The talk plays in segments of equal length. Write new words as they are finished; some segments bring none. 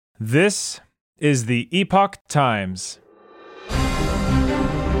This is the Epoch Times.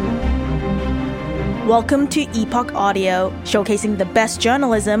 Welcome to Epoch Audio, showcasing the best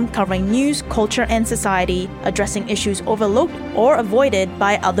journalism covering news, culture, and society, addressing issues overlooked or avoided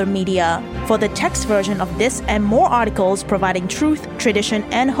by other media. For the text version of this and more articles providing truth, tradition,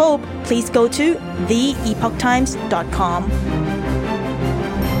 and hope, please go to theepochtimes.com.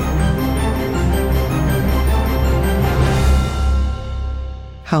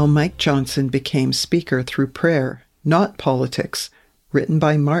 How Mike Johnson Became Speaker Through Prayer, Not Politics, written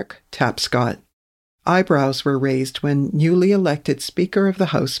by Mark Tapscott. Eyebrows were raised when newly elected Speaker of the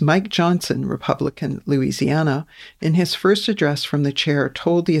House Mike Johnson, Republican, Louisiana, in his first address from the chair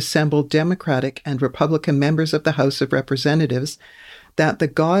told the assembled Democratic and Republican members of the House of Representatives that the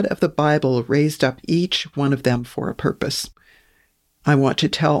God of the Bible raised up each one of them for a purpose. I want to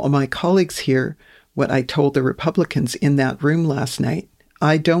tell all my colleagues here what I told the Republicans in that room last night.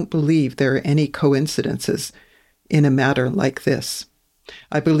 I don't believe there are any coincidences in a matter like this.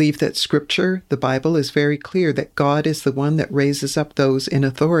 I believe that Scripture, the Bible, is very clear that God is the one that raises up those in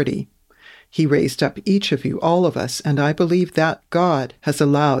authority. He raised up each of you, all of us, and I believe that God has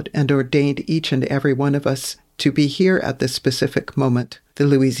allowed and ordained each and every one of us to be here at this specific moment, the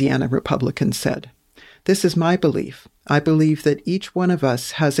Louisiana Republican said. This is my belief. I believe that each one of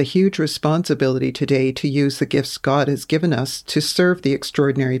us has a huge responsibility today to use the gifts God has given us to serve the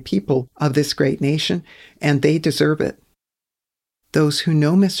extraordinary people of this great nation, and they deserve it. Those who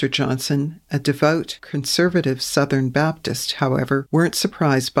know Mr. Johnson, a devout, conservative Southern Baptist, however, weren't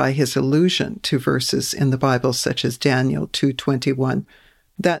surprised by his allusion to verses in the Bible such as Daniel 2:21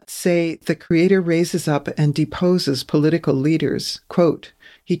 that say the Creator raises up and deposes political leaders. Quote,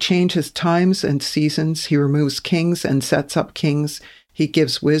 He changes times and seasons, He removes kings and sets up kings, He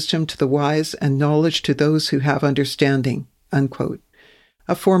gives wisdom to the wise and knowledge to those who have understanding, unquote.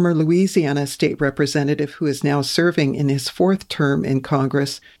 A former Louisiana state representative who is now serving in his fourth term in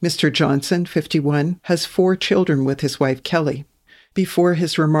Congress, Mr. Johnson, 51, has 4 children with his wife Kelly. Before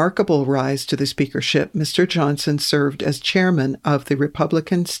his remarkable rise to the speakership, Mr. Johnson served as chairman of the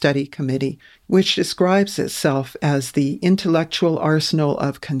Republican Study Committee, which describes itself as the intellectual arsenal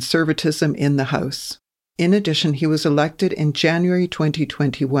of conservatism in the House. In addition, he was elected in January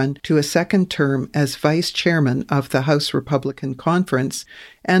 2021 to a second term as vice chairman of the House Republican Conference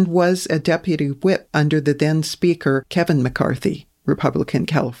and was a deputy whip under the then Speaker Kevin McCarthy, Republican,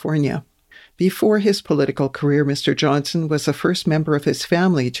 California. Before his political career, Mr. Johnson was the first member of his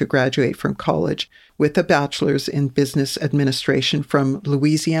family to graduate from college with a bachelor's in business administration from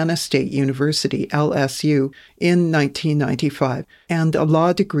Louisiana State University, LSU, in 1995, and a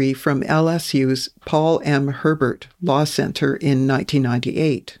law degree from LSU's Paul M. Herbert Law Center in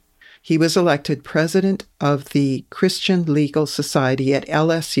 1998. He was elected president of the Christian Legal Society at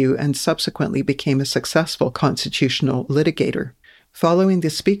LSU and subsequently became a successful constitutional litigator. Following the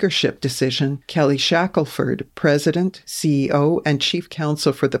speakership decision, Kelly Shackelford, president, CEO, and chief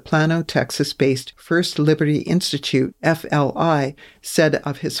counsel for the Plano, Texas-based First Liberty Institute, FLI, said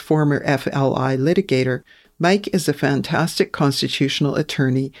of his former FLI litigator, Mike is a fantastic constitutional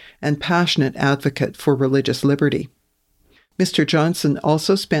attorney and passionate advocate for religious liberty. Mr. Johnson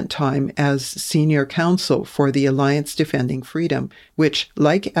also spent time as senior counsel for the Alliance Defending Freedom, which,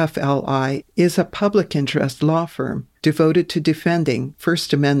 like FLI, is a public interest law firm devoted to defending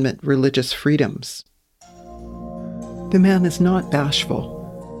First Amendment religious freedoms. The man is not bashful.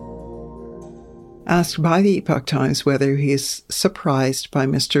 Asked by the Epoch Times whether he is surprised by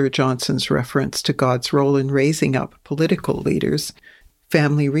Mr. Johnson's reference to God's role in raising up political leaders,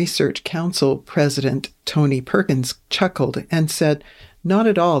 Family Research Council President Tony Perkins chuckled and said, "Not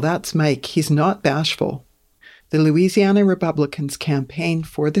at all, that's Mike, he's not bashful." The Louisiana Republicans' campaign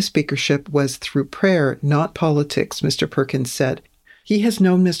for the speakership was through prayer, not politics, Mr. Perkins said. He has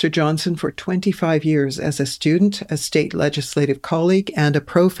known Mr. Johnson for 25 years as a student, a state legislative colleague, and a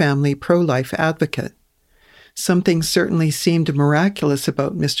pro-family, pro-life advocate. Something certainly seemed miraculous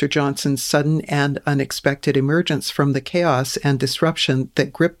about Mr. Johnson's sudden and unexpected emergence from the chaos and disruption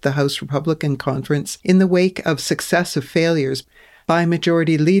that gripped the House Republican Conference in the wake of successive failures by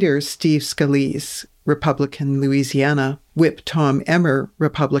Majority Leader Steve Scalise, Republican Louisiana, Whip Tom Emmer,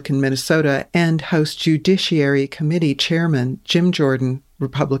 Republican Minnesota, and House Judiciary Committee Chairman Jim Jordan,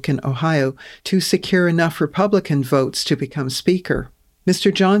 Republican Ohio, to secure enough Republican votes to become Speaker.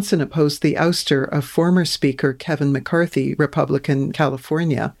 Mr. Johnson opposed the ouster of former Speaker Kevin McCarthy, Republican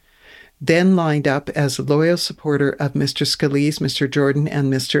California. then lined up as a loyal supporter of Mr. Scalise, Mr. Jordan,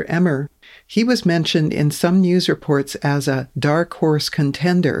 and Mr. Emmer. He was mentioned in some news reports as a dark horse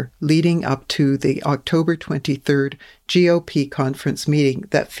contender leading up to the October 23rd GOP conference meeting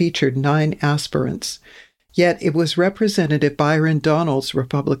that featured 9 aspirants. Yet it was Representative Byron Donalds,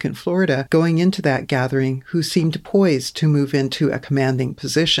 Republican Florida, going into that gathering who seemed poised to move into a commanding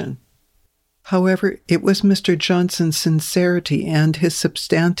position. However, it was Mr. Johnson's sincerity and his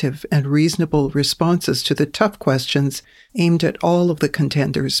substantive and reasonable responses to the tough questions aimed at all of the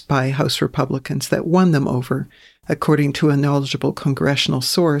contenders by House Republicans that won them over, according to a knowledgeable congressional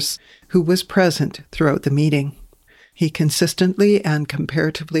source who was present throughout the meeting. He consistently and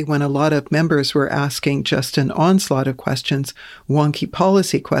comparatively, when a lot of members were asking just an onslaught of questions, wonky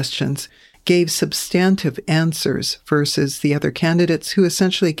policy questions, gave substantive answers versus the other candidates who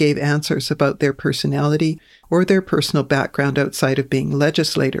essentially gave answers about their personality or their personal background outside of being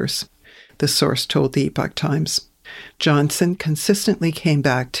legislators, the source told the Epoch Times. Johnson consistently came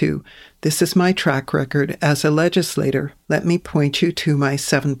back to, "This is my track record as a legislator. Let me point you to my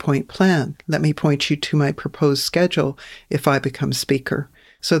 7-point plan. Let me point you to my proposed schedule if I become Speaker."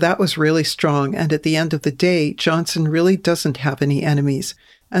 So that was really strong, and at the end of the day, Johnson really doesn't have any enemies,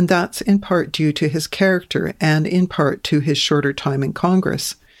 and that's in part due to his character and in part to his shorter time in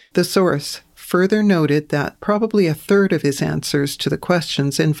Congress. The source further noted that probably a third of his answers to the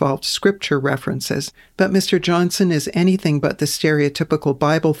questions involved scripture references, but Mr. Johnson is anything but the stereotypical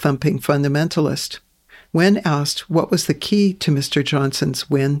Bible-thumping fundamentalist. When asked what was the key to Mr. Johnson's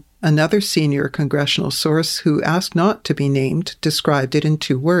win, another senior congressional source who asked not to be named described it in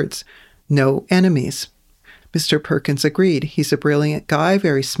 2 words: no enemies. Mr. Perkins agreed. He's a brilliant guy,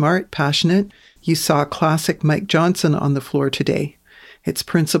 very smart, passionate. You saw classic Mike Johnson on the floor today. It's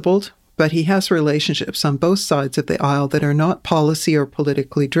principled, but he has relationships on both sides of the aisle that are not policy or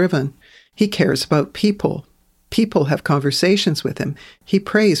politically driven. He cares about people. People have conversations with him. He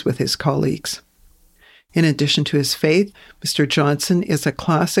prays with his colleagues. In addition to his faith, Mr. Johnson is a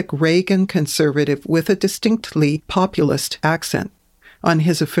classic Reagan conservative with a distinctly populist accent. On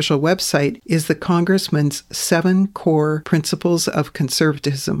his official website is the congressman's 7 core principles of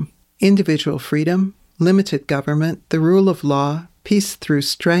conservatism: individual freedom, limited government, the rule of law, peace through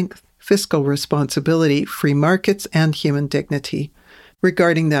strength, fiscal responsibility, free markets, and human dignity.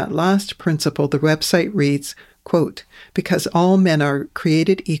 Regarding that last principle, the website reads, quote, "Because all men are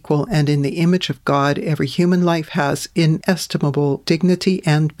created equal and in the image of God, every human life has inestimable dignity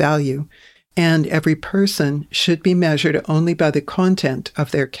and value, and every person should be measured only by the content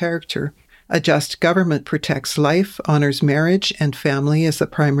of their character. A just government protects life, honors marriage and family as the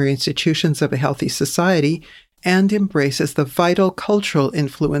primary institutions of a healthy society, and embraces the vital cultural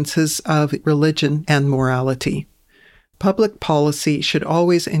influences of religion and morality. Public policy should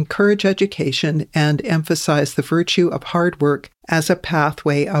always encourage education and emphasize the virtue of hard work as a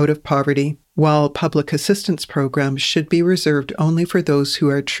pathway out of poverty, while public assistance programs should be reserved only for those who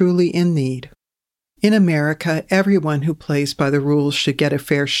are truly in need. In America, everyone who plays by the rules should get a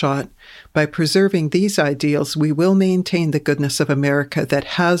fair shot. By preserving these ideals, we will maintain the goodness of America that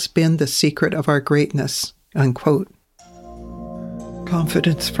has been the secret of our greatness." Unquote.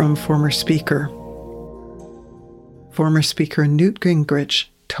 Confidence from former Speaker. Former Speaker Newt Gingrich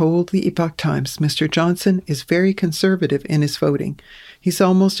told the Epoch Times Mr. Johnson is very conservative in his voting. He's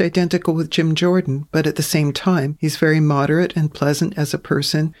almost identical with Jim Jordan, but at the same time, he's very moderate and pleasant as a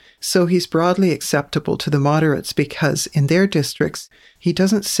person, so he's broadly acceptable to the moderates because in their districts, he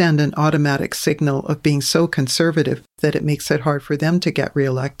doesn't send an automatic signal of being so conservative that it makes it hard for them to get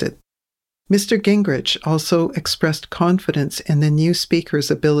reelected. Mr. Gingrich also expressed confidence in the new Speaker's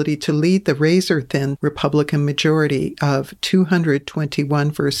ability to lead the razor-thin Republican majority of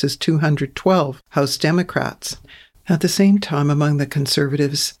 221 versus 212 House Democrats. At the same time, among the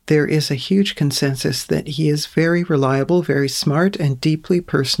Conservatives, there is a huge consensus that he is very reliable, very smart, and deeply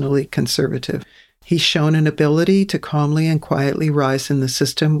personally conservative. He's shown an ability to calmly and quietly rise in the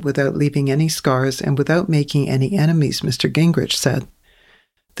system without leaving any scars and without making any enemies, Mr. Gingrich said.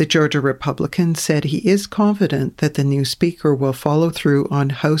 The Georgia Republican said he is confident that the new Speaker will follow through on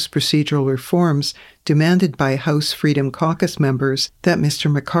House procedural reforms demanded by House Freedom Caucus members that Mr.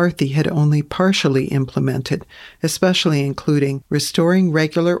 McCarthy had only partially implemented, especially including restoring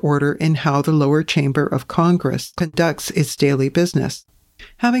regular order in how the lower chamber of Congress conducts its daily business.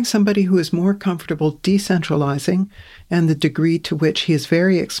 Having somebody who is more comfortable decentralizing, and the degree to which he is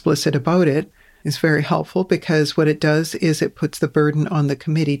very explicit about it, is very helpful because what it does is it puts the burden on the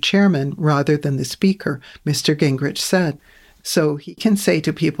committee chairman rather than the Speaker, Mr. Gingrich said. So he can say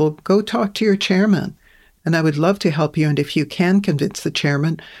to people, go talk to your chairman. and I would love to help you, and if you can convince the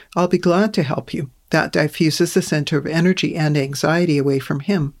chairman, I'll be glad to help you. That diffuses the center of energy and anxiety away from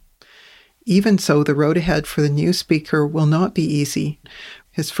him. Even so, the road ahead for the new speaker will not be easy.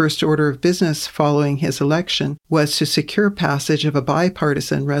 His first order of business following his election was to secure passage of a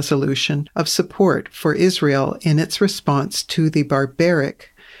bipartisan resolution of support for Israel in its response to the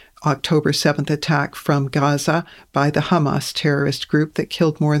barbaric October 7th attack from Gaza by the Hamas terrorist group that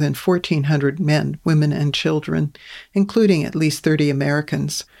killed more than 1,400 men, women, and children, including at least 30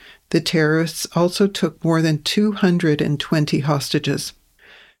 Americans. The terrorists also took more than 220 hostages.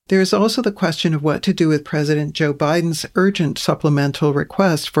 There is also the question of what to do with President Joe Biden's urgent supplemental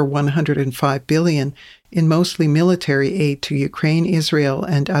request for $105 billion in mostly military aid to Ukraine, Israel,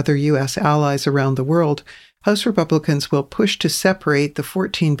 and other U.S. allies around the world. House Republicans will push to separate the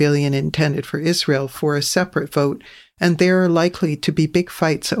 $14 billion intended for Israel for a separate vote, and there are likely to be big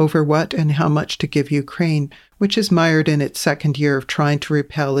fights over what and how much to give Ukraine, which is mired in its second year of trying to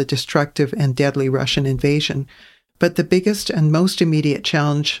repel a destructive and deadly Russian invasion. But the biggest and most immediate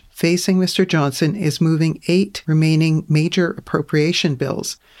challenge facing Mr. Johnson is moving 8 remaining major appropriation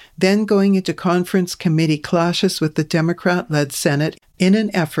bills, then going into conference committee clashes with the Democrat-led Senate in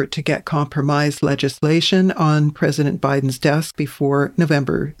an effort to get compromise legislation on President Biden's desk before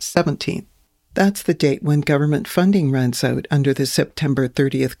November 17th. That's the date when government funding runs out under the September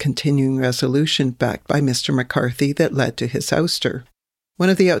 30th continuing resolution backed by Mr. McCarthy that led to his ouster. One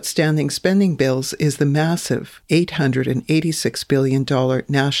of the outstanding spending bills is the massive $886 billion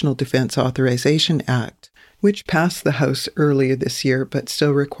National Defense Authorization Act, which passed the House earlier this year but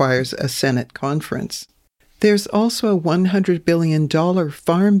still requires a Senate conference. There's also a $100 billion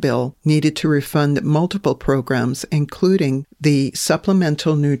farm bill needed to refund multiple programs, including the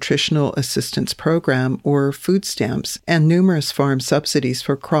Supplemental Nutritional Assistance Program, or food stamps, and numerous farm subsidies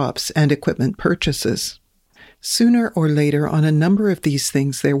for crops and equipment purchases. Sooner or later, on a number of these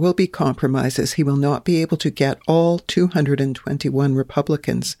things, there will be compromises. He will not be able to get all 221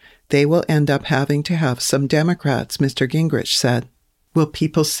 Republicans. They will end up having to have some Democrats, Mr. Gingrich said. Will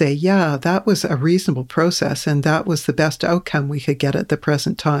people say, yeah, that was a reasonable process and that was the best outcome we could get at the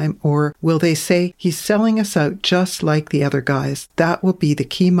present time? Or will they say, he's selling us out just like the other guys? That will be the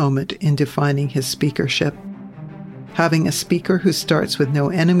key moment in defining his speakership. Having a speaker who starts with no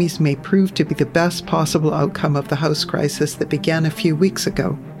enemies may prove to be the best possible outcome of the House crisis that began a few weeks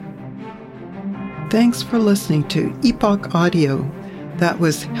ago. Thanks for listening to Epoch Audio. That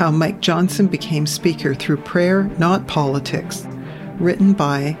was How Mike Johnson Became Speaker Through Prayer, Not Politics. Written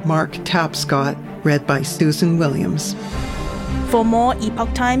by Mark Tapscott, read by Susan Williams. For more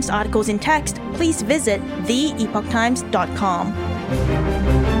Epoch Times articles in text, please visit theepochtimes.com.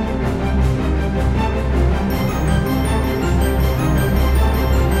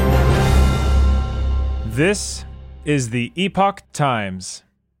 This is the Epoch Times.